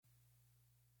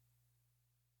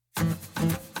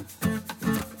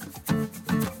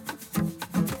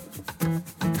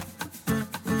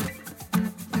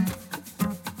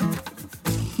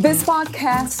This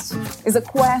podcast is a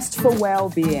quest for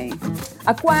well-being,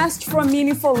 a quest for a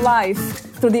meaningful life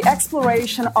through the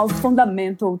exploration of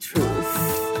fundamental truth.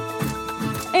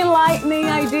 Enlightening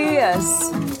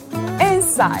ideas,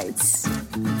 insights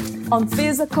on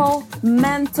physical,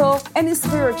 mental, and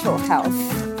spiritual health.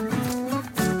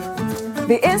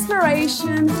 The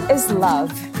inspiration is love.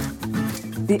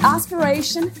 The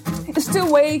aspiration is to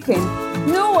awaken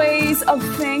new ways of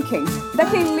thinking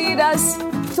that can lead us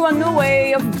to a new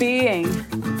way of being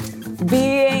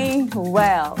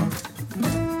well.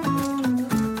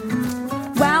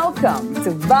 Welcome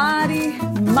to Body,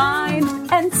 Mind,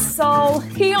 and Soul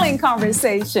Healing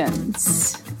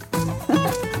Conversations.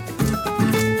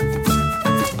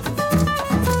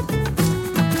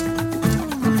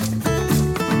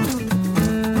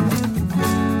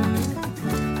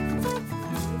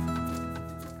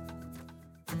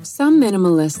 Some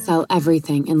minimalists sell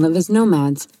everything and live as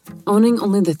nomads, owning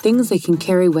only the things they can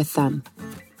carry with them.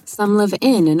 Some live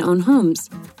in and own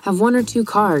homes, have one or two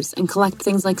cars, and collect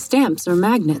things like stamps or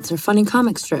magnets or funny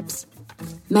comic strips.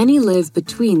 Many live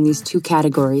between these two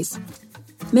categories.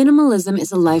 Minimalism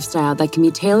is a lifestyle that can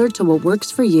be tailored to what works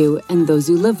for you and those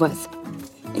you live with.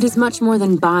 It is much more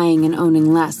than buying and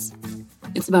owning less.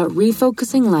 It's about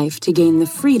refocusing life to gain the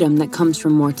freedom that comes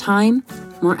from more time,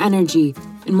 more energy,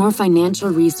 and more financial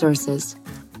resources.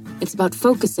 It's about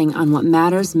focusing on what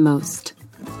matters most.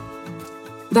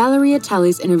 Valeria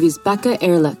Teles interviews Becca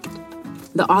Ehrlich,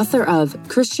 the author of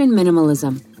Christian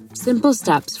Minimalism: Simple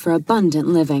Steps for Abundant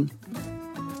Living.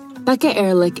 Becca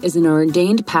Ehrlich is an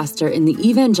ordained pastor in the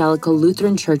Evangelical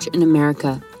Lutheran Church in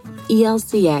America,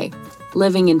 ELCA,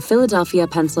 living in Philadelphia,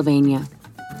 Pennsylvania.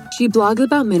 She blogs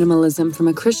about minimalism from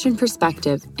a Christian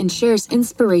perspective and shares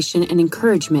inspiration and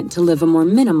encouragement to live a more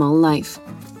minimal life.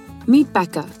 Meet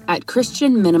Becca at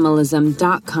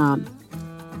christianminimalism.com.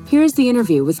 Here's the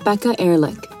interview with Becca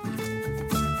Ehrlich.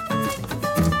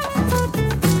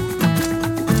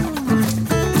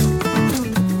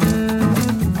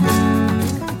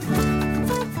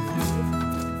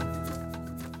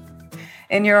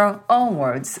 In your own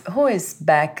words, who is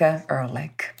Becca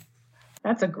Ehrlich?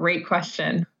 That's a great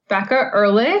question. Becca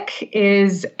Ehrlich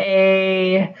is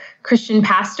a Christian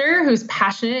pastor who's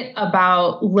passionate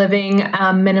about living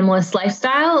a minimalist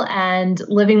lifestyle and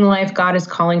living the life God is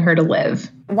calling her to live.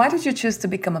 Why did you choose to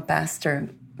become a pastor,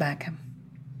 Becca?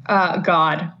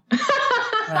 God.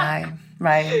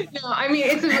 Right. No, I mean,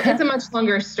 it's a much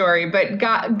longer story, but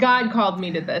God called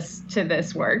me to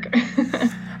this work.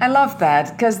 I love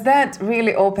that, because that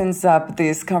really opens up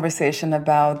this conversation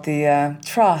about the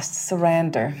trust,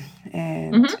 surrender,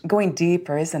 and going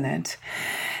deeper, isn't it?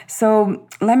 So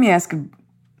let me ask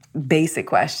basic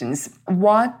questions.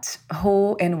 What,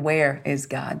 who, and where is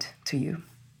God to you?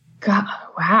 God,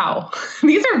 wow.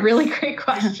 These are really great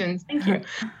questions. Thank you.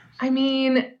 I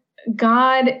mean,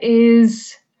 God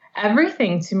is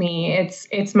everything to me.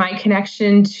 It's my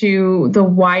connection to the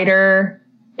wider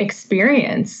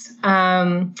experience,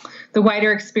 the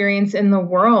wider experience in the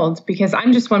world, because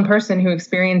I'm just one person who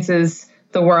experiences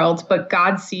the world, but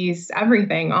God sees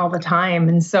everything all the time.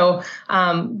 And so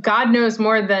God knows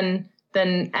more than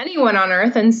anyone on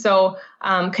earth. And so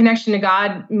connection to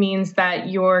God means that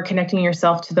you're connecting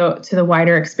yourself to the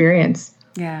wider experience.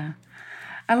 Yeah,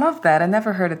 I love that. I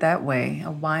never heard it that way,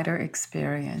 a wider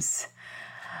experience.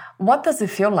 What does it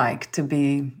feel like to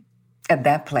be at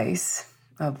that place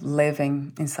of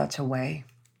living in such a way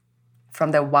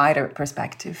from the wider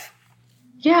perspective?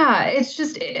 Yeah, it's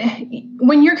just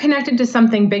when you're connected to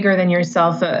something bigger than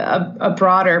yourself, a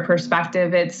broader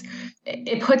perspective,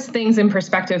 it puts things in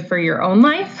perspective for your own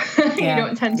life. You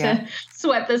don't tend to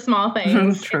sweat the small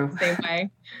things True. in the same way.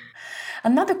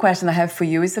 Another question I have for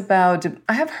you is about,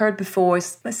 I have heard before,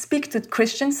 I speak to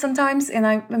Christians sometimes, and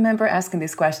I remember asking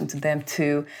this question to them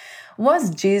too.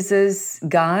 Was Jesus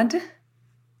God?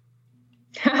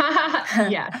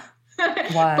 Yes.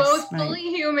 Both fully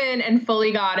human and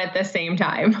fully God at the same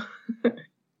time.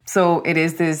 So it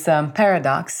is this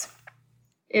paradox.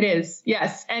 It is,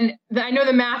 yes. And I know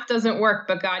the math doesn't work,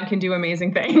 but God can do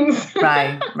amazing things.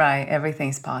 Right.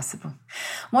 Everything's possible.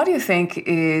 What do you think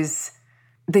is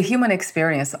the human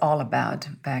experience all about,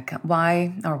 Becca?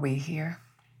 Why are we here?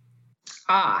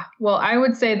 Well, I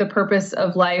would say the purpose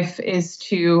of life is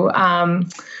to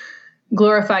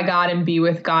glorify God and be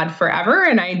with God forever.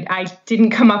 And I didn't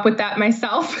come up with that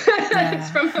myself. Yeah.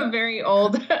 It's from a very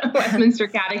old Westminster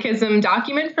Catechism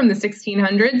document from the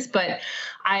 1600s. But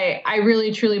I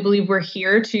really, truly believe we're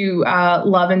here to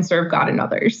love and serve God and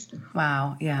others.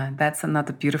 Wow. Yeah, that's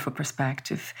another beautiful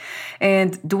perspective.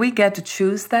 And do we get to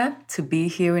choose that, to be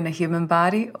here in a human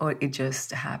body, or it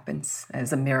just happens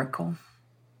as a miracle?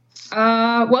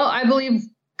 Well, I believe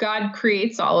God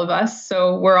creates all of us,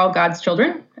 so we're all God's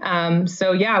children.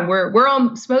 So yeah, we're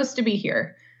all supposed to be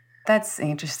here. That's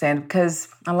interesting because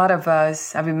a lot of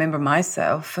us, I remember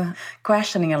myself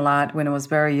questioning a lot when I was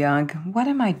very young. What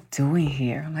am I doing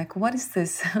here? Like, what is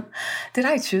this? Did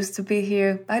I choose to be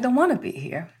here? I don't want to be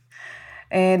here.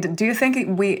 And do you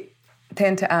think we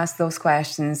tend to ask those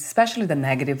questions, especially the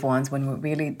negative ones, when we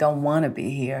really don't want to be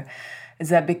here? Is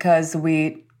that because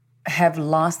we have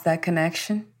lost that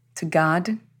connection to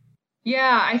God?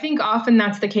 Yeah, I think often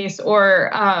that's the case,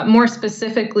 or more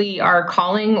specifically, our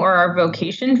calling or our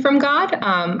vocation from God.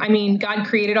 I mean, God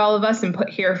created all of us and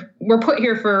we're put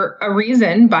here for a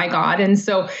reason by God. And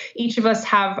so each of us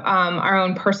have our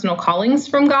own personal callings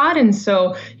from God. And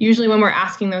so usually when we're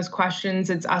asking those questions,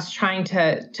 it's us trying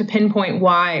to pinpoint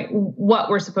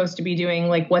what we're supposed to be doing,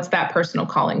 like what's that personal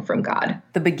calling from God.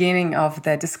 The beginning of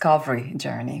the discovery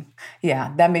journey.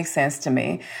 Yeah, that makes sense to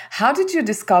me. How did you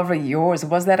discover yours?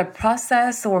 Was that a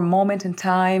process or moment in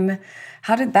time?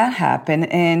 How did that happen?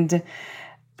 And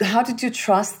how did you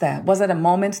trust that? Was it a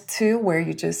moment too where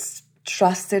you just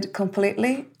trusted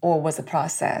completely, or was it a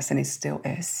process and it still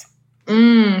is?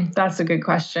 That's a good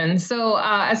question. So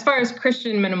as far as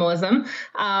Christian minimalism,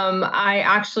 I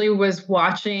actually was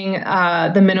watching the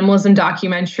Minimalism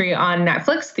documentary on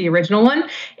Netflix, the original one,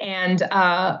 and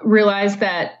realized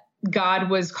that God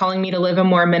was calling me to live a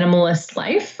more minimalist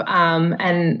life. And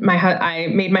I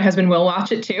made my husband Will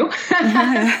watch it too.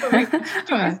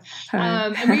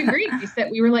 And we agreed.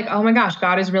 We were like, oh my gosh,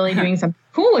 God is really doing something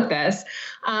cool with this.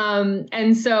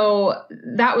 And so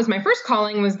that was my first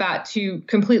calling, was that to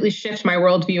completely shift my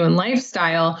worldview and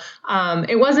lifestyle.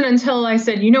 It wasn't until I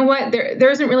said, you know what,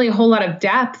 there isn't really a whole lot of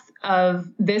depth of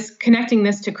this, connecting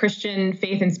this to Christian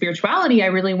faith and spirituality. I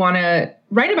really want to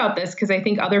write about this because I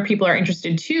think other people are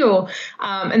interested too.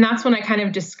 And that's when I kind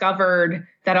of discovered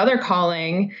that other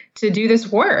calling to do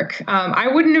this work. I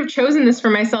wouldn't have chosen this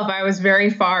for myself. I was very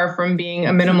far from being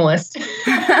a minimalist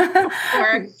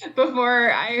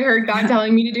before I heard God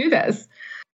telling me to do this.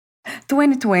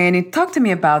 2020, talk to me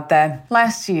about that.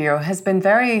 Last year has been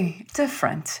very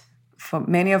different. For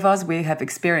many of us, we have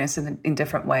experienced it in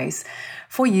different ways.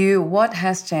 For you, what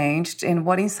has changed and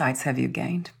what insights have you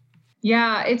gained?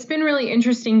 Yeah, it's been really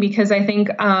interesting because I think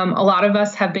a lot of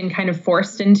us have been kind of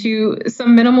forced into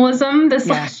some minimalism this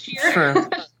last year. True.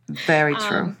 Very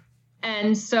true.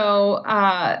 And so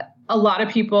a lot of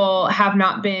people have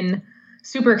not been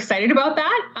super excited about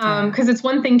that because it's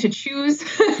one thing to choose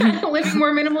living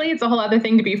more minimally. It's a whole other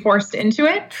thing to be forced into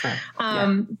it.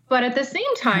 But at the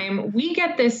same time, we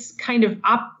get this kind of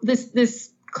this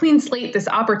clean slate, this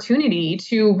opportunity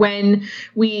to, when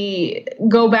we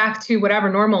go back to whatever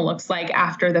normal looks like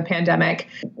after the pandemic,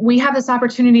 we have this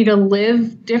opportunity to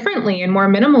live differently and more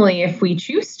minimally if we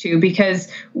choose to, because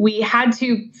we had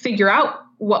to figure out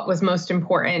what was most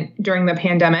important during the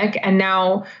pandemic. And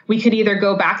now we could either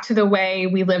go back to the way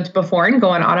we lived before and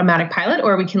go on automatic pilot,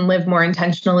 or we can live more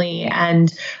intentionally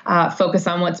and focus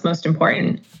on what's most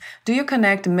important. Do you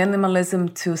connect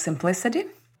minimalism to simplicity?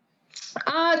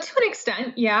 To an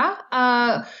extent, yeah.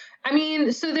 I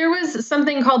mean, so there was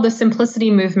something called the simplicity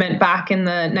movement back in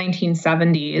the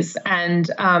 1970s, and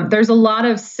there's a lot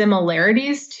of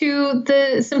similarities to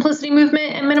the simplicity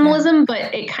movement and minimalism,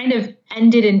 but it kind of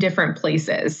ended in different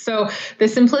places. So the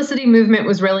simplicity movement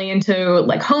was really into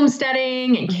like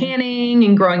homesteading and canning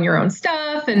and growing your own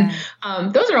stuff. And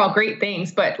those are all great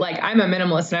things, but like I'm a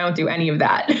minimalist and I don't do any of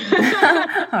that.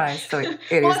 All right, so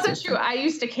well, that's not true. I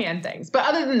used to can things, but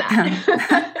other than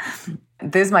that.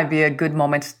 This might be a good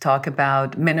moment to talk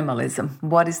about minimalism.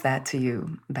 What is that to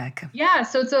you, Becca? Yeah,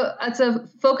 so it's a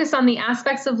focus on the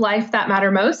aspects of life that matter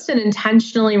most and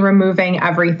intentionally removing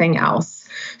everything else.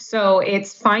 So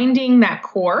it's finding that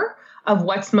core of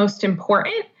what's most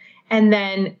important and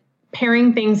then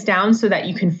paring things down so that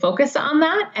you can focus on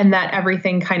that and that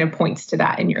everything kind of points to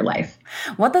that in your life.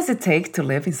 What does it take to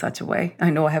live in such a way? I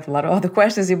know I have a lot of other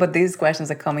questions here, but these questions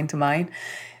are coming to mind.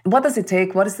 What does it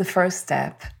take? What is the first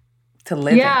step to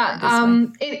live?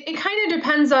 It kind of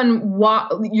depends on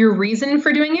what your reason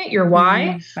for doing it, your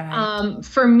why.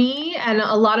 For me and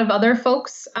a lot of other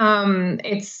folks,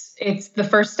 it's the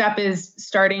first step is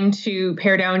starting to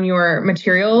pare down your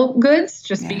material goods,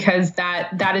 just because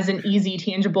that is an easy,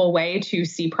 tangible way to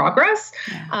see progress.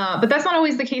 But that's not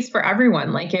always the case for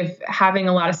everyone. Like if having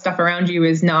a lot of stuff around you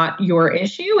is not your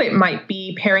issue, it might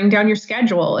be paring down your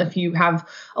schedule. If you have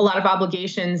a lot of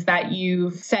obligations that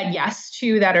you've said yes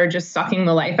to that are just sucking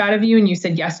the life out of you, and you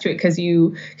said yes to it because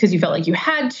you felt like you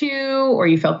had to, or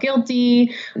you felt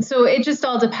guilty. So it just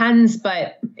all depends.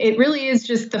 But it really is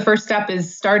just the first step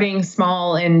is starting starting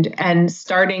small and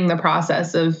starting the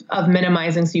process of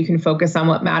minimizing so you can focus on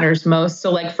what matters most.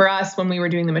 So like for us, when we were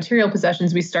doing the material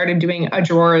possessions, we started doing a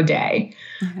drawer a day,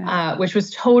 which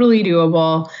was totally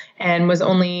doable and was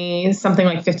only something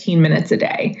like 15 minutes a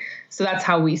day. So that's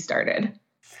how we started.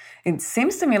 It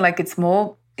seems to me like it's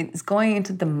going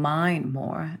into the mind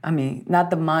more. I mean, not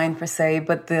the mind per se,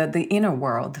 but the inner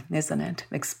world, isn't it?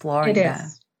 Exploring that.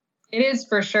 It is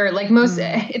for sure. Like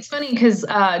it's funny because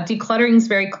decluttering is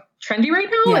very trendy right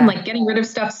now, and like getting rid of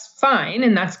stuff's fine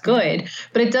and that's good,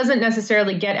 but it doesn't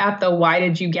necessarily get at the why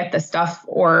did you get the stuff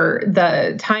or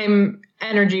the time,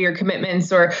 energy, or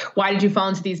commitments, or why did you fall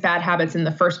into these bad habits in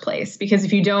the first place? Because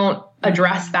if you don't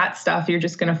address that stuff, you're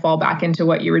just going to fall back into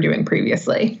what you were doing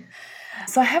previously.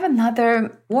 So I have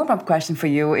another warm-up question for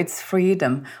you. It's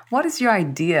freedom. What is your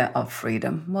idea of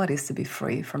freedom? What is to be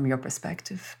free from your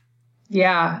perspective?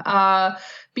 Yeah,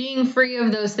 being free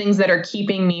of those things that are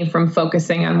keeping me from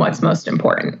focusing on what's most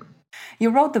important.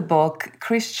 You wrote the book,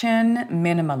 Christian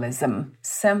Minimalism,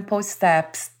 Simple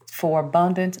Steps for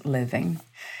Abundant Living.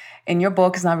 And your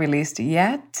book is not released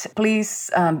yet. Please,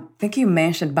 I think you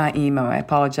mentioned by email. I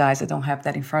apologize. I don't have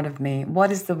that in front of me.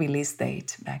 What is the release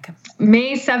date, Becca?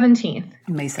 May 17th.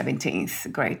 May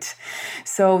 17th. Great.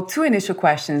 So 2 initial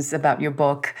questions about your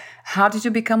book. How did you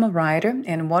become a writer?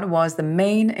 And what was the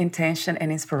main intention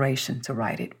and inspiration to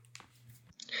write it?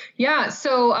 Yeah,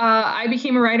 so I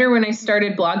became a writer when I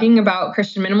started blogging about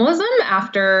Christian minimalism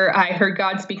after I heard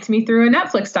God speak to me through a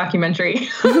Netflix documentary.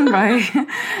 Right.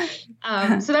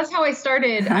 So that's how I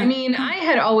started. I mean, I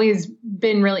had always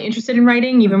been really interested in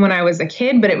writing, even when I was a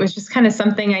kid, but it was just kind of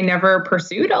something I never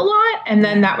pursued a lot. And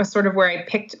then that was sort of where I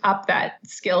picked up that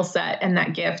skill set and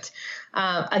that gift.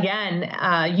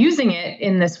 Using it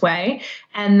in this way.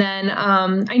 And then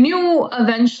I knew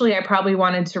eventually I probably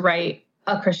wanted to write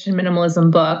a Christian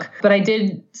minimalism book, but I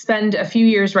did spend a few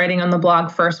years writing on the blog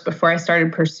first before I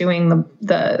started pursuing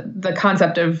the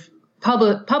concept of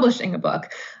publishing a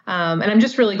book. And I'm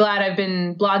just really glad. I've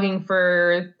been blogging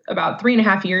for about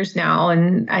 3.5 years now.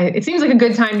 And it seems like a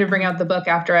good time to bring out the book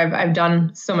after I've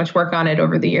done so much work on it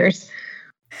over the years.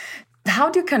 How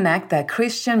do you connect that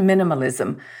Christian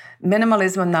minimalism?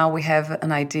 Minimalism, now we have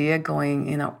an idea going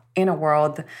in a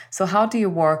world. So how do you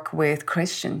work with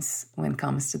Christians when it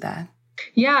comes to that?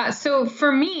 Yeah. So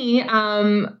for me,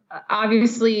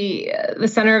 obviously the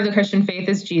center of the Christian faith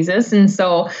is Jesus. And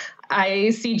so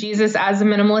I see Jesus as a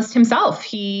minimalist himself.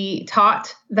 He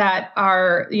taught that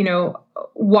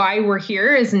why we're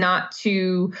here is not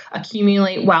to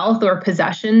accumulate wealth or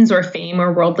possessions or fame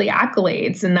or worldly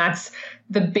accolades. And that's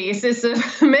the basis of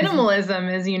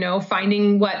minimalism is,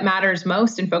 finding what matters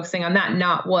most and focusing on that,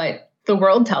 not what the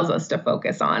world tells us to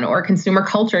focus on or consumer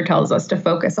culture tells us to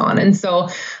focus on. And so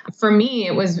for me,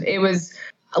 it was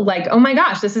like, oh my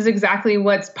gosh, this is exactly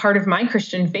what's part of my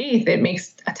Christian faith. It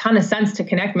makes a ton of sense to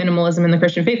connect minimalism and the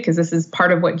Christian faith because this is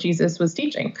part of what Jesus was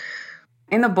teaching.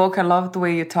 In the book, I love the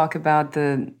way you talk about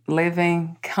the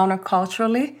living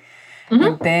counterculturally. Mm-hmm.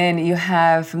 And then you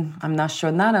have, I'm not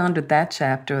sure, not under that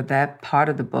chapter or that part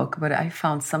of the book, but I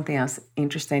found something else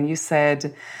interesting. You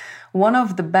said, one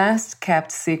of the best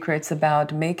kept secrets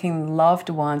about making loved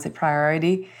ones a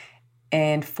priority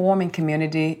and forming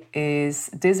community is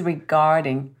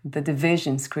disregarding the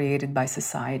divisions created by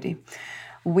society.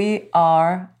 We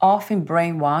are often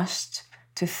brainwashed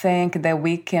to think that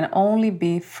we can only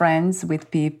be friends with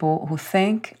people who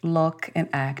think, look, and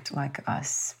act like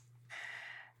us.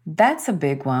 That's a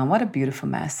big one. What a beautiful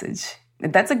message.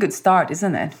 That's a good start,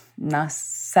 isn't it? Not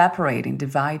separating,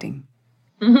 dividing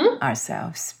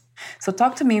ourselves. So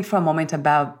talk to me for a moment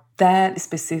about that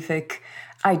specific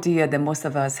idea that most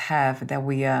of us have, that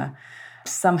we are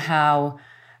somehow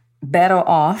better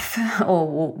off or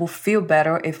will feel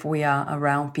better if we are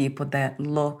around people that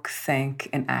look, think,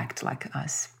 and act like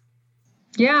us.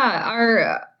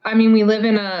 Yeah, we live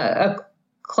in a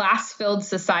class-filled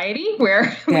society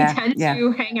where we tend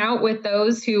to hang out with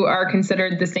those who are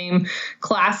considered the same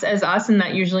class as us. And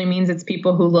that usually means it's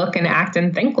people who look and act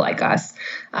and think like us.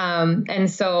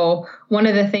 And so one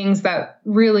of the things that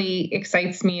really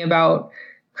excites me about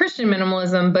Christian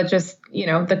minimalism, but just,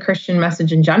 the Christian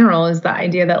message in general is the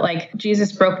idea that like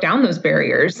Jesus broke down those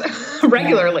barriers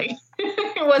regularly.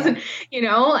 It wasn't,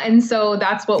 and so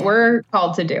that's what we're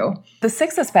called to do. The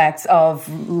 6 aspects of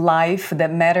life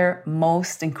that matter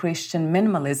most in Christian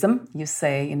minimalism, you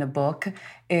say in the book,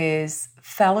 is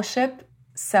fellowship,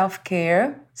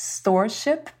 self-care,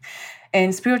 stewardship,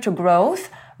 and spiritual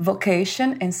growth,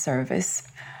 vocation, and service.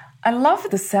 I love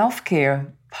the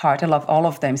self-care part. I love all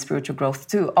of them, spiritual growth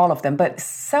too, all of them. But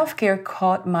self-care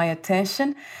caught my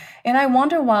attention. And I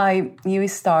wonder why you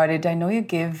started. I know you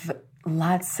give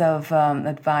lots of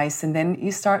advice. And then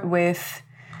you start with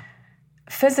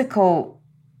physical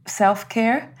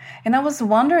self-care. And I was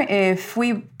wondering if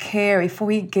we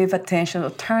give attention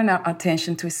or turn our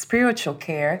attention to spiritual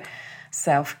care,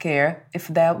 self-care, if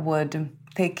that would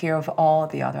take care of all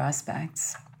the other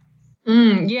aspects.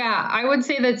 Yeah, I would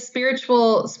say that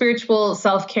spiritual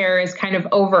self-care is kind of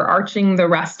overarching the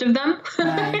rest of them.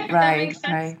 Right.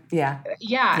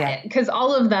 Yeah, because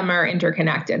all of them are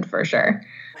interconnected for sure.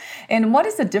 And what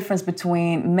is the difference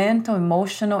between mental,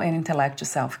 emotional, and intellectual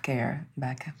self-care,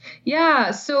 Becca?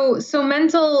 Yeah, so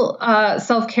mental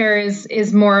self-care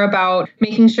is more about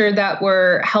making sure that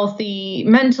we're healthy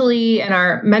mentally and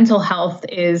our mental health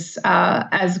is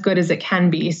as good as it can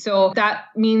be. So that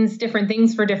means different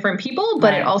things for different people,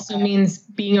 but it also means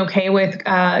being okay with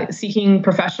seeking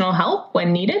professional help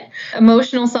when needed.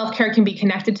 Emotional self-care can be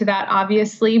connected to that,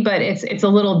 obviously, but it's a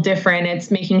little different. It's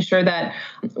making sure that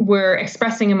we're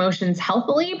expressing emotions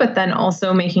healthily, but then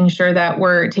also making sure that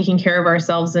we're taking care of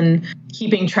ourselves and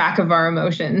keeping track of our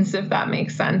emotions, if that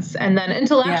makes sense. And then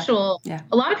intellectual,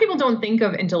 a lot of people don't think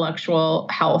of intellectual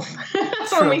health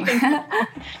when we think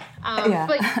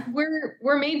but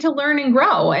we're made to learn and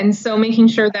grow. And so making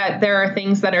sure that there are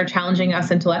things that are challenging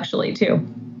us intellectually too.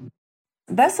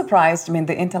 That surprised me,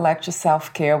 the intellectual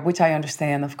self-care, which I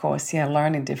understand, of course,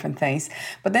 learning different things.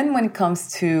 But then when it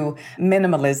comes to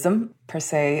minimalism, per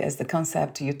se, as the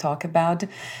concept you talk about,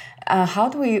 how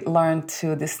do we learn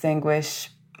to distinguish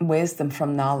wisdom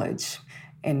from knowledge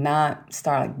and not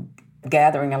start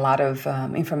gathering a lot of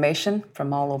information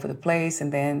from all over the place?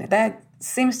 And then that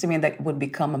seems to me that would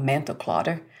become a mental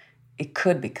clutter. It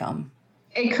could become.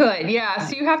 It could, yeah.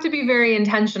 So you have to be very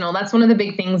intentional. That's one of the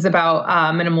big things about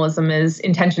minimalism is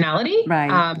intentionality,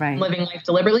 living life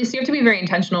deliberately. So you have to be very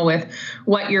intentional with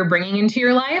what you're bringing into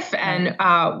your life and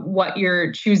what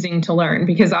you're choosing to learn.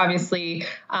 Because obviously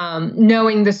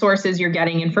knowing the sources you're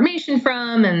getting information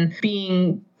from and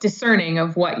being discerning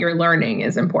of what you're learning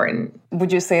is important.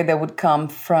 Would you say that would come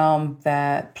from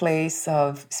that place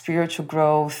of spiritual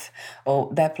growth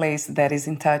or that place that is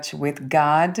in touch with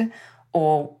God?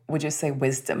 Or would you say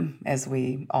wisdom, as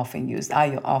we often use?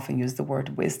 I often use the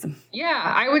word wisdom. Yeah,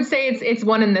 I would say it's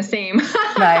one and the same.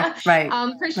 Right.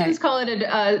 Christians call it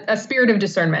a spirit of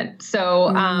discernment.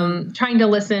 So trying to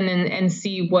listen and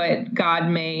see what God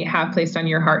may have placed on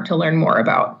your heart to learn more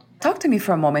about. Talk to me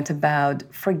for a moment about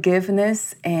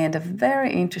forgiveness and a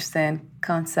very interesting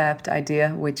concept,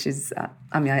 idea, which is,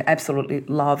 I absolutely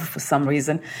love for some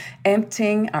reason,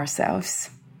 emptying ourselves.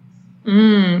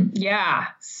 Yeah.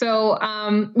 So,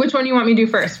 which one do you want me to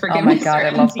do first? Forgiveness? Oh my God, I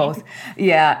love both.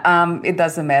 Yeah. It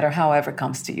doesn't matter, however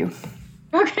comes to you.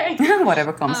 Okay.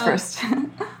 Whatever comes first.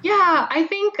 Yeah. I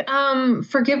think,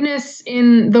 forgiveness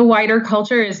in the wider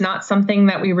culture is not something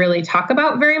that we really talk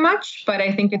about very much, but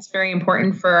I think it's very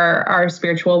important for our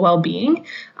spiritual well-being,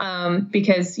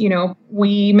 because,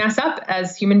 we mess up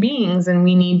as human beings and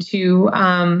we need to,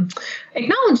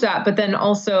 acknowledge that, but then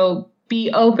also be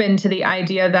open to the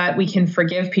idea that we can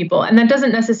forgive people. And that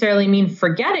doesn't necessarily mean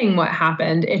forgetting what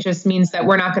happened. It just means that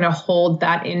we're not going to hold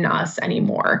that in us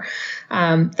anymore,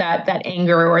 that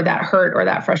anger or that hurt or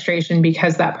that frustration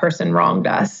because that person wronged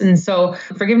us. And so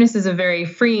forgiveness is a very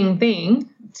freeing thing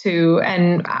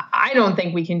and I don't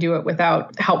think we can do it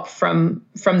without help from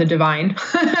the divine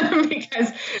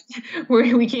because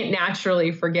we can't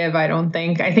naturally forgive. I don't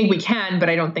think. I think we can, but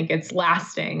I don't think it's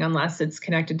lasting unless it's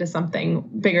connected to something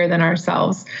bigger than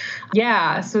ourselves.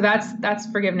 Yeah. So that's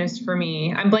forgiveness for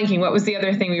me. I'm blanking. What was the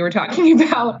other thing we were talking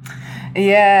about?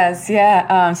 Yes,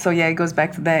 yeah. It goes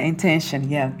back to the intention,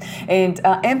 yeah. And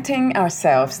emptying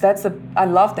ourselves, I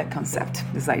love that concept,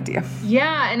 this idea.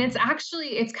 Yeah, and it's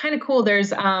kind of cool.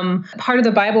 There's part of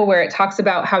the Bible where it talks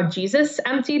about how Jesus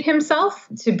emptied himself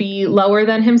to be lower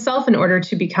than himself in order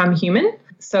to become human.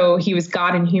 So he was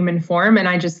God in human form. And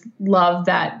I just love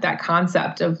that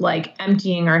concept of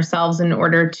emptying ourselves in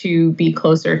order to be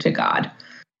closer to God.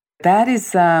 That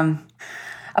is a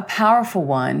powerful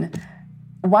one.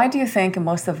 Why do you think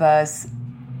most of us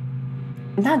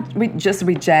not just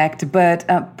reject, but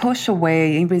push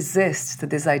away and resist to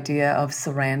this idea of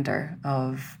surrender,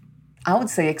 of, I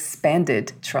would say,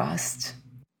 expanded trust?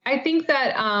 I think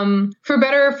that for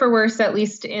better or for worse, at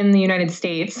least in the United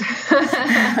States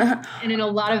and in a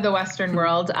lot of the Western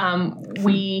world,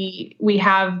 we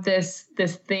have this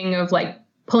thing of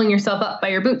pulling yourself up by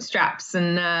your bootstraps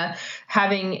and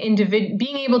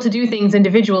being able to do things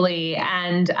individually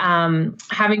and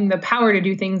having the power to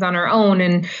do things on our own.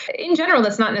 And in general,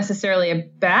 that's not necessarily a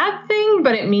bad thing,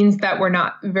 but it means that we're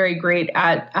not very great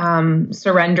at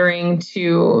surrendering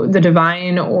to the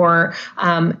divine or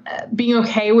being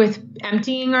okay with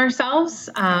emptying ourselves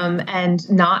and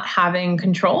not having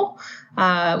control.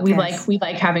 We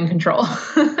like having control.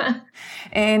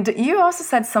 And you also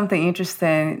said something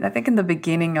interesting. I think in the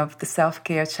beginning of the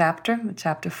self-care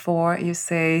chapter 4, you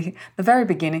say, the very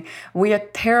beginning, we are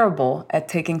terrible at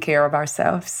taking care of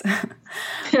ourselves,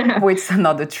 which is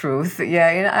not the truth. Yeah,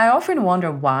 and I often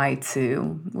wonder why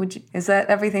too. Is that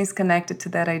everything's connected to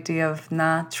that idea of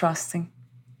not trusting?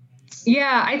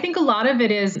 Yeah, I think a lot of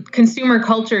it is consumer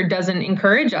culture doesn't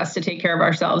encourage us to take care of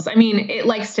ourselves. I mean, it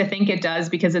likes to think it does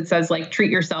because it says like treat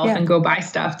yourself and go buy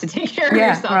stuff to take care of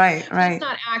yourself. Right. It's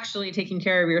not actually taking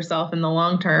care of yourself in the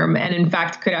long term. And in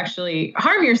fact, could actually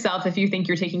harm yourself if you think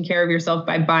you're taking care of yourself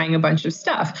by buying a bunch of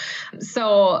stuff.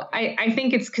 So I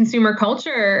think it's consumer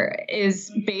culture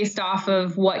is based off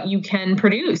of what you can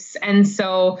produce. And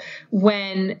so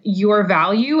when your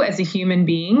value as a human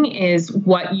being is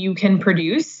what you can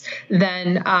produce,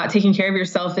 then taking care of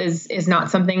yourself is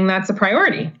not something that's a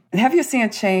priority. Have you seen a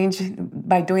change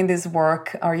by doing this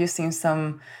work? Are you seeing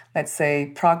some, let's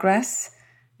say, progress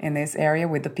in this area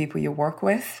with the people you work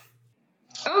with?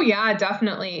 Oh yeah,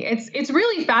 definitely. It's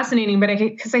really fascinating, but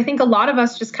because I think a lot of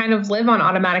us just kind of live on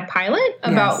automatic pilot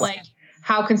about like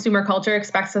how consumer culture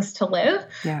expects us to live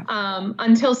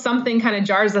until something kind of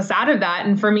jars us out of that.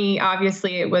 And for me,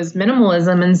 obviously, it was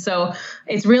minimalism. And so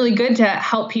it's really good to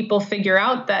help people figure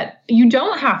out that you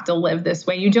don't have to live this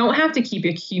way. You don't have to keep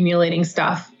accumulating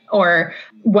stuff or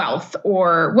wealth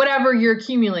or whatever you're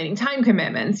accumulating, time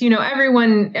commitments. You know,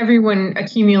 everyone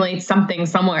accumulates something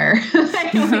somewhere.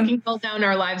 We can build down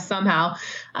our lives somehow.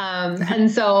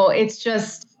 And so it's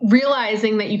just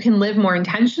realizing that you can live more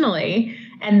intentionally.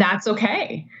 And that's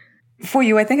okay. For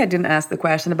you, I think I didn't ask the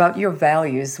question about your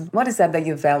values. What is that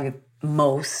you value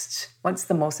most? What's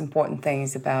the most important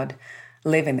things about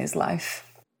living this life?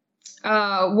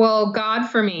 Well, God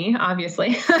for me,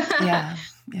 obviously. Yeah.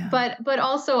 But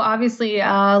also, obviously,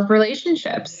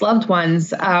 relationships, loved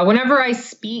ones. Whenever I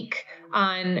speak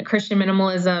on Christian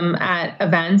minimalism at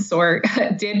events or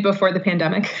did before the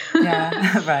pandemic.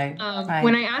 Right.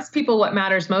 When I ask people what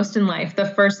matters most in life, the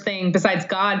first thing besides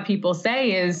God people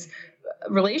say is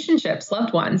relationships,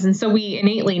 loved ones. And so we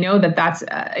innately know that that's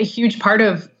a huge part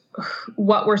of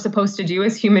what we're supposed to do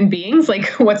as human beings, like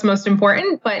what's most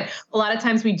important. But a lot of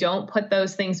times we don't put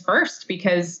those things first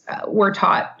because we're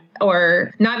taught,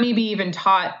 or not maybe even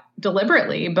taught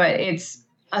deliberately, but it's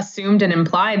assumed and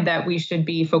implied that we should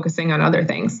be focusing on other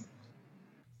things.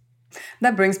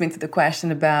 That brings me to the question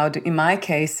about, in my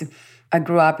case, I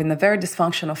grew up in a very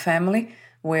dysfunctional family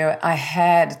where I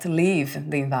had to leave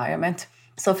the environment.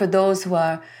 So for those who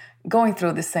are going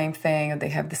through the same thing or they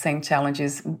have the same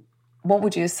challenges, what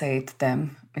would you say to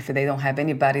them if they don't have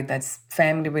anybody that's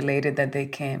family related that they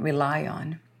can rely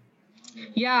on?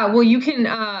 Yeah, well, you can,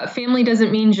 family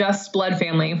doesn't mean just blood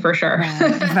family for sure.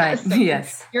 Right. So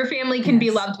yes. Your family can be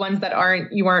loved ones that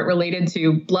you aren't related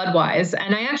to blood wise.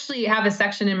 And I actually have a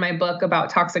section in my book about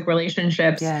toxic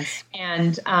relationships. Yes.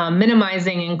 And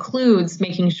minimizing includes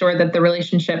making sure that the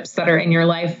relationships that are in your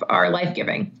life are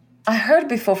life-giving. I heard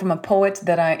before from a poet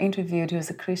that I interviewed who is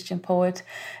a Christian poet,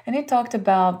 and he talked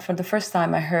about, for the first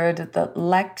time I heard the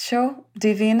Lectio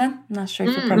Divina. I'm not sure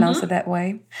if you pronounce it that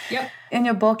way. Yep. In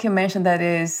your book, you mentioned that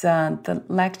is the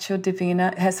Lectio Divina.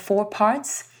 It has 4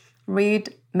 parts: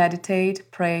 read, meditate,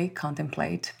 pray,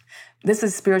 contemplate. This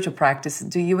is spiritual practice.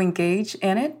 Do you engage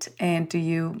in it, and do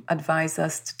you advise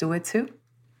us to do it too?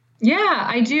 Yeah,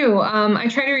 I do. I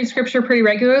try to read scripture pretty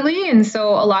regularly. And so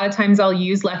a lot of times I'll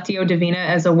use Lectio Divina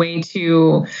as a way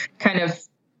to kind of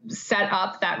set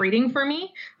up that reading for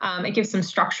me. It gives some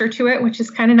structure to it, which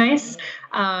is kind of nice.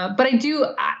 But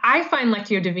I find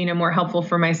Lectio Divina more helpful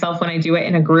for myself when I do it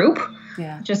in a group.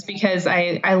 Yeah. Just because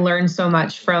I learn so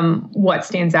much from what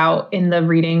stands out in the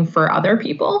reading for other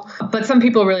people. But some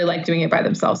people really like doing it by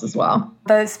themselves as well.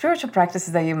 The spiritual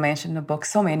practices that you mentioned in the book,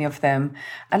 so many of them.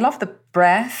 I love the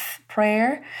breath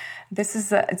prayer.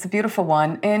 It's a beautiful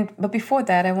one. But before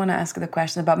that, I want to ask you the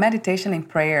question about meditation and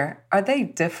prayer. Are they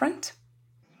different?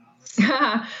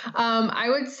 I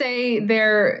would say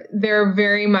they're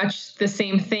very much the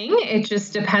same thing. It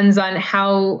just depends on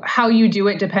how you do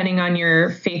it, depending on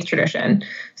your faith tradition.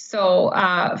 So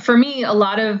for me, a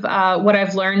lot of what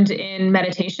I've learned in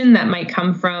meditation that might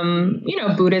come from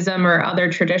Buddhism or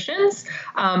other traditions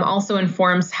also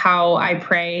informs how I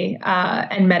pray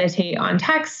and meditate on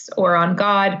text or on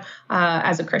God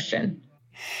as a Christian.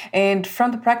 And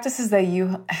from the practices that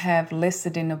you have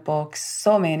listed in the book,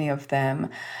 so many of them,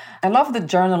 I love the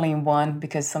journaling one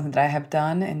because something that I have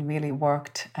done and really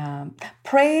worked.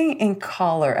 Praying in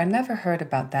color. I never heard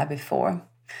about that before.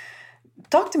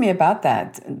 Talk to me about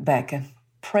that, Becca.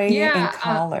 Praying in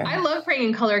color. I love praying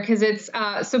in color because it's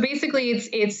so basically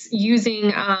it's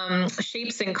using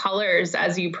shapes and colors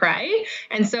as you pray,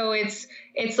 and so it's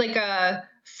like a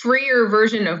freer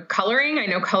version of coloring. I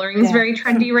know coloring is very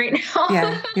trendy right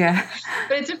now. Yeah.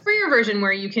 But it's a freer version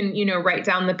where you can, write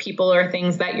down the people or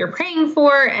things that you're praying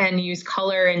for and use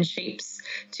color and shapes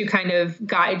to kind of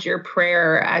guide your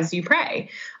prayer as you pray.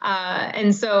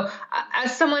 And so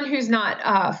as someone who's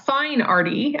not fine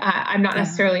arty, I'm not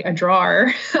necessarily a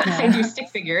drawer. I do stick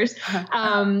figures.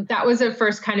 That was at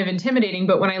first kind of intimidating.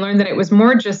 But when I learned that it was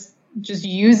more just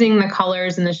using the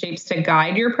colors and the shapes to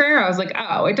guide your prayer, I was like,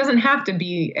 oh, it doesn't have to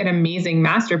be an amazing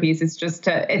masterpiece. It's just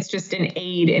an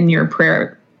aid in your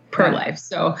prayer life.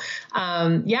 So,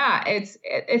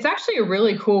 it's actually a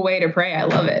really cool way to pray. I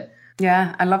love it.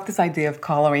 Yeah, I love this idea of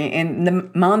coloring. And the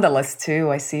mandalas too,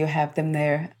 I see you have them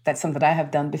there. That's something that I have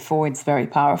done before. It's very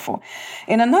powerful.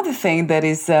 And another thing that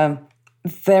is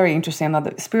very interesting,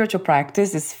 another spiritual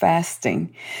practice is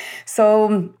fasting.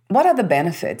 So what are the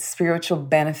benefits, spiritual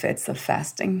benefits of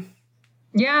fasting?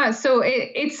 Yeah, so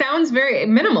it sounds very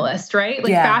minimalist, right?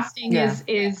 Like fasting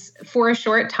is for a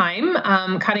short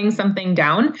time, cutting something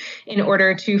down in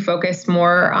order to focus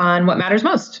more on what matters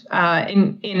most,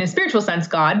 in a spiritual sense,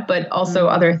 God, but also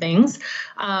other things.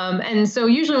 And so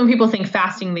usually when people think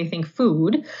fasting, they think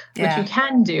food, which you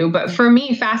can do. But for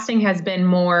me, fasting has been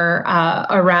more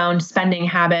around spending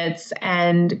habits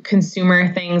and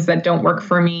consumer things that don't work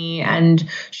for me, and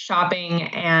shopping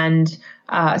and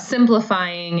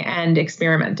simplifying and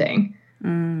experimenting.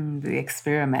 The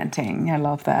experimenting. I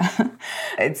love that.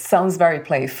 It sounds very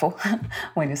playful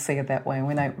when you say it that way.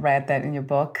 When I read that in your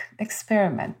book,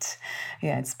 experiment.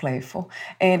 Yeah, it's playful.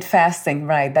 And fasting,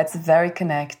 right, that's very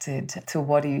connected to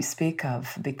what you speak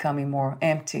of, becoming more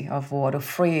empty of what, or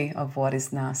free of what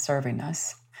is not serving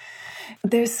us.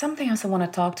 There's something else I want to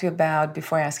talk to you about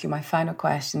before I ask you my final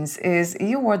questions, is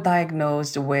you were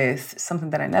diagnosed with something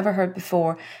that I never heard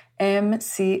before,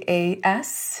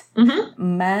 MCAS,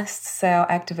 mast cell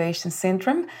activation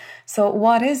syndrome. So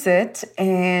what is it,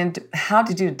 and how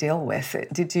did you deal with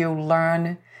it? Did you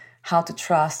learn how to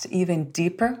trust even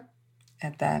deeper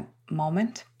at that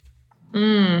moment?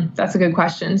 That's a good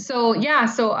question. So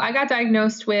I got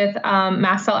diagnosed with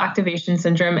mast cell activation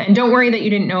syndrome, and don't worry that you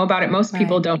didn't know about it. Most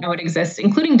people don't know it exists,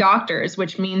 including doctors,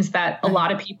 which means that a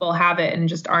lot of people have it and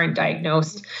just aren't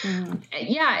diagnosed.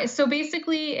 Yeah. So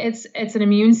basically it's an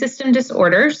immune system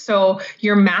disorder. So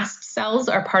your mast cells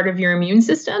are part of your immune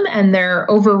system and they're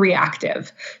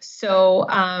overreactive. So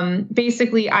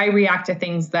basically I react to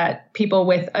things that people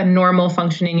with a normal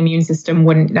functioning immune system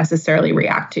wouldn't necessarily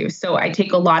react to. So I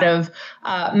take a lot of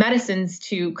medicines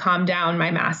to calm down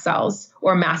my mast cells,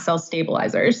 or mast cell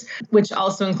stabilizers, which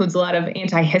also includes a lot of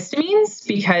antihistamines,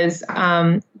 because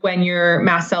when your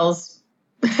mast cells,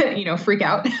 freak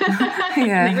out,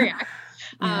 they react.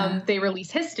 They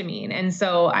release histamine. And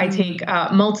so I take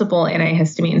multiple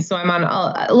antihistamines. So I'm on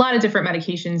a lot of different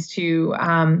medications to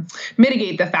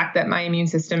mitigate the fact that my immune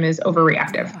system is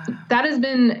overreactive.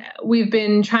 We've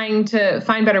been trying to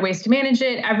find better ways to manage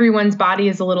it. Everyone's body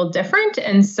is a little different.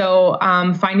 And so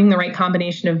finding the right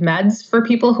combination of meds for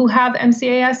people who have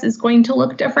MCAS is going to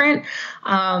look different.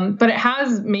 But it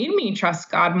has made me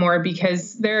trust God more,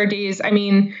 because there are days,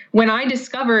 when I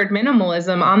discovered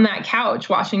minimalism on that couch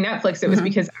watching Netflix, it was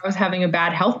because I was having a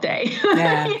bad health day.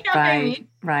 Yeah,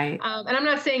 right. And I'm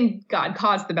not saying God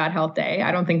caused the bad health day.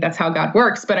 I don't think that's how God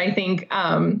works, but I think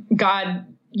God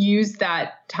used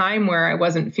that time where I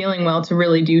wasn't feeling well to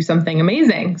really do something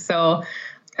amazing. So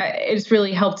it's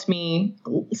really helped me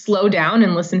slow down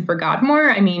and listen for God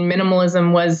more.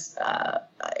 Minimalism was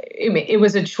it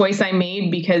was a choice I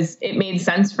made because it made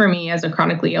sense for me as a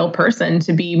chronically ill person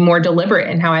to be more deliberate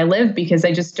in how I live, because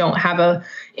I just don't have a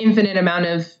infinite amount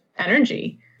of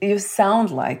energy. You sound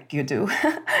like you do.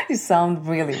 You sound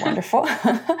really wonderful.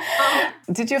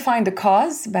 Did you find the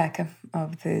cause, Becca,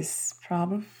 of this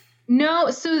problem? No,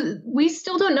 so we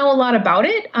still don't know a lot about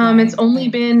it. It's only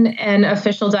been an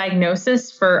official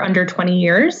diagnosis for under 20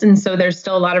 years. And so there's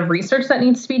still a lot of research that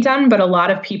needs to be done. But a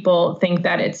lot of people think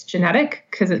that it's genetic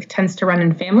because it tends to run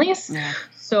in families. Yeah.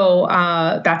 So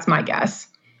that's my guess.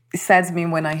 It saddens me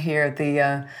when I hear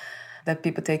that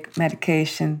people take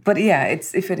medication. But yeah,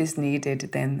 if it is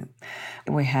needed, then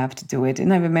we have to do it.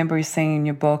 And I remember you saying in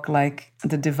your book, like,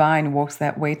 the divine works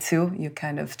that way too. You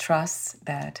kind of trust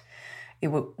that it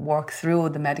will work through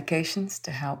the medications to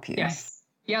help you. Yes.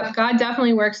 Yep. God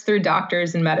definitely works through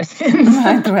doctors and medicines.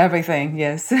 Through everything,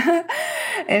 yes.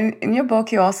 And in your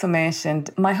book, you also mentioned,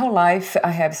 my whole life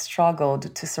I have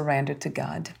struggled to surrender to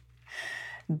God.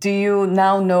 Do you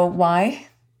now know why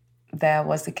that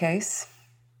was the case?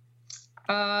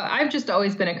 I've just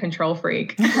always been a control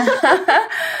freak.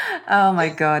 Oh my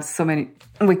God, so many.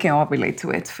 We can all relate to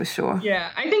it for sure.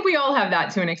 Yeah, I think we all have that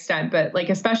to an extent, but like,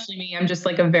 especially me, I'm just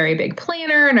like a very big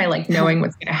planner and I like knowing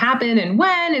what's going to happen and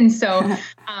when. And so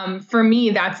for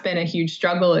me, that's been a huge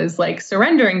struggle, is like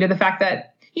surrendering to the fact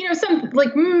that, you know, some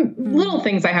like little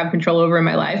things I have control over in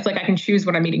my life. Like I can choose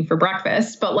what I'm eating for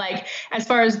breakfast, but like, as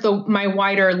far as my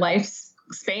wider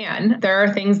lifespan, there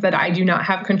are things that I do not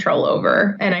have control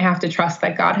over, and I have to trust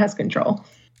that God has control.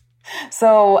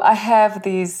 So I have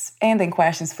these ending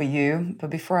questions for you,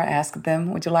 but before I ask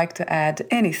them, would you like to add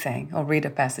anything or read a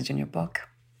passage in your book?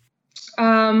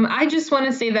 I just want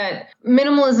to say that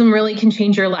minimalism really can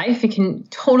change your life. It can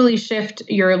totally shift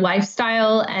your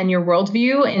lifestyle and your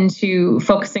worldview into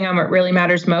focusing on what really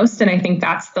matters most. And I think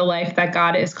that's the life that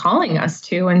God is calling us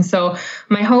to. And so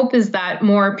my hope is that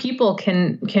more people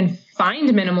can find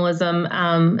minimalism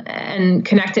and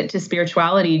connect it to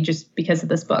spirituality just because of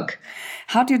this book.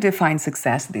 How do you define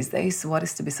success these days? What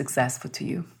is to be successful to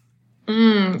you?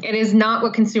 It is not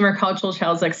what consumer culture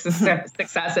tells us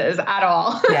success is at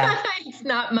all. Yeah. It's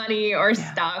not money or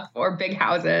stuff or big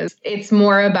houses. It's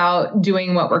more about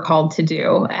doing what we're called to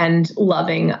do and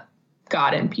loving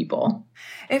God and people.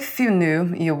 If you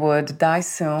knew you would die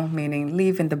soon, meaning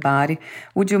leaving the body,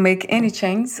 would you make any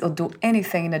change or do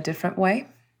anything in a different way?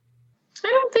 I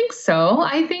don't think so.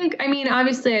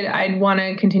 Obviously I'd want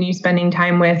to continue spending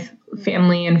time with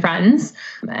family and friends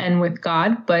and with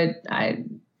God, but I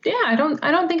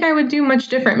don't think I would do much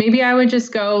different. Maybe I would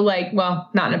just go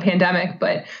not in a pandemic,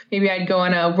 but maybe I'd go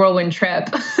on a whirlwind trip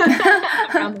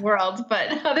around the world.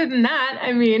 But other than that,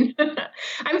 I'm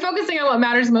focusing on what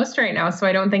matters most right now. So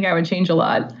I don't think I would change a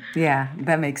lot. Yeah,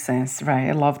 that makes sense. Right.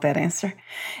 I love that answer.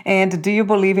 And do you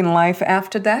believe in life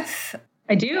after death?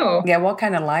 I do. Yeah. What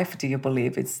kind of life do you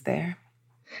believe is there?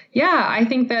 Yeah, I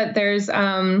think that there's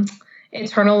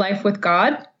eternal life with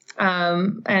God.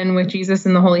 And with Jesus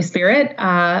and the Holy Spirit.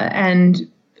 And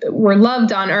we're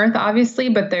loved on earth, obviously,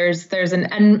 but there's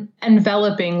an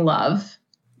enveloping love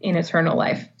in eternal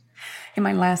life. And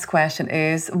my last question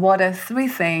is, what are 3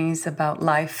 things about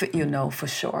life you know for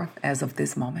sure as of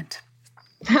this moment?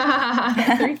 3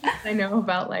 things I know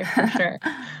about life for sure.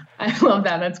 I love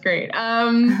that. That's great.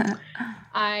 I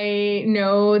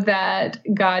know that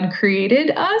God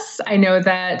created us. I know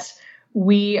that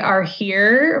we are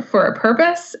here for a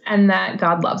purpose and that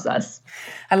God loves us.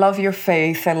 I love your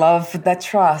faith. I love that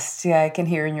trust. Yeah, I can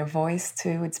hear in your voice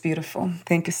too. It's beautiful.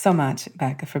 Thank you so much,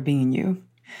 Becca, for being you.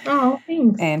 Oh,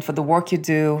 thanks. And for the work you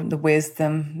do, the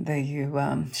wisdom that you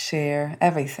share,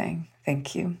 everything.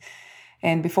 Thank you.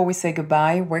 And before we say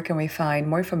goodbye, where can we find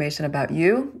more information about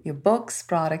you, your books,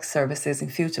 products, services,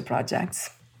 and future projects?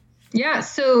 Yeah,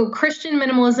 so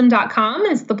ChristianMinimalism.com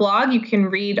is the blog. You can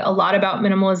read a lot about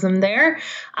minimalism there.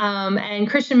 And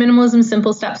Christian Minimalism,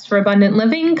 Simple Steps for Abundant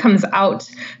Living comes out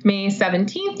May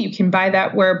 17th. You can buy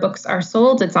that where books are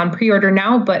sold. It's on pre-order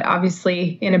now, but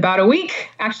obviously in about a week,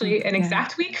 actually an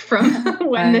exact week from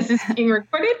when this is being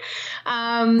recorded.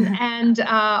 And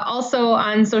also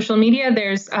on social media,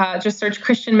 there's just search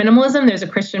Christian Minimalism. There's a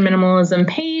Christian Minimalism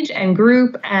page and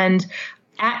group, and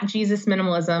at Jesus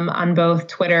Minimalism on both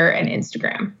Twitter and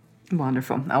Instagram.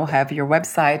 Wonderful. I'll have your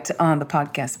website on the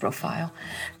podcast profile.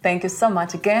 Thank you so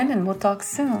much again, and we'll talk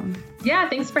soon. Yeah,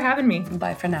 thanks for having me.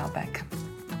 Bye for now, Beck.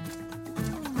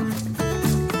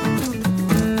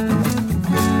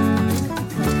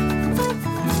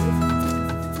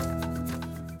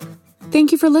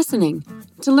 Thank you for listening.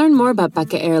 To learn more about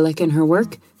Becca Ehrlich and her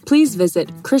work, please visit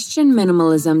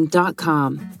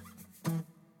ChristianMinimalism.com.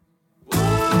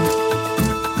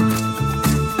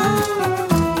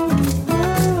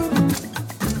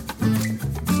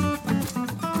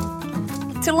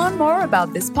 To learn more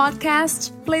about this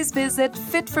podcast, please visit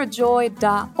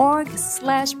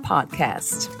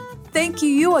fitforjoy.org/podcast. Thank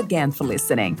you again for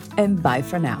listening, and bye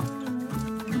for now.